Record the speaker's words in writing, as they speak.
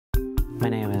My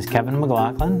name is Kevin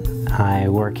McLoughlin. I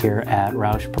work here at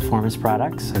Roush Performance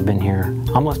Products. I've been here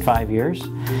almost 5 years,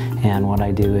 and what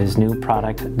I do is new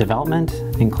product development,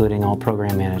 including all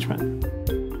program management.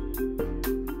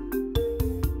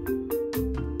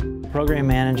 Program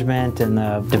management and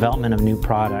the development of new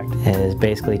product is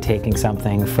basically taking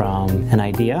something from an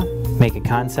idea, make a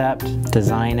concept,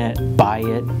 design it, buy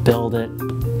it, build it,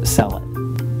 sell it.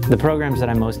 The programs that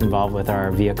I'm most involved with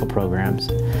are vehicle programs.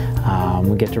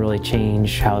 We get to really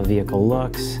change how a vehicle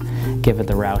looks, give it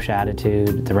the Roush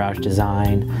attitude, the Roush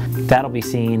design. That'll be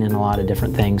seen in a lot of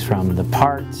different things, from the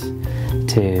parts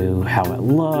to how it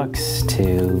looks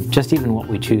to just even what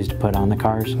we choose to put on the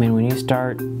cars. I mean, when you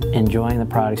start enjoying the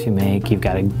products you make, you've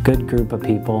got a good group of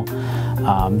people.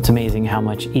 It's amazing how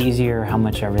much easier, how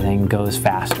much everything goes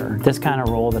faster. This kind of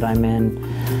role that I'm in,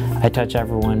 I touch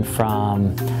everyone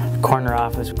from corner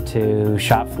office to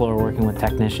shop floor, working with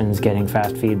technicians, getting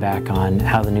fast feedback on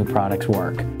how the new products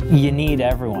work. You need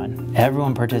everyone.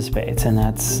 Everyone participates, and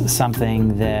that's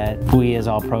something that we as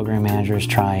all program managers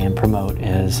try and promote.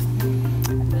 Is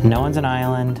no one's an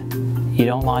island. You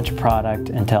don't launch a product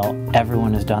until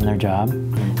everyone has done their job.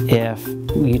 If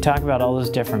you talk about all those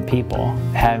different people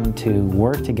having to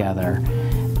work together,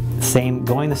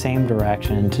 going the same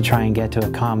direction to try and get to a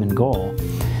common goal,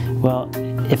 well,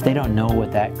 if they don't know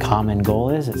what that common goal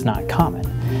is, it's not common.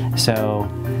 So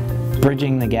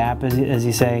bridging the gap, as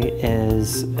you say,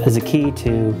 is a key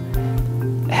to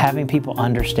having people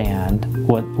understand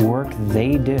what work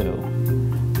they do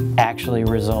actually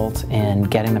results in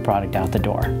getting the product out the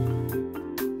door.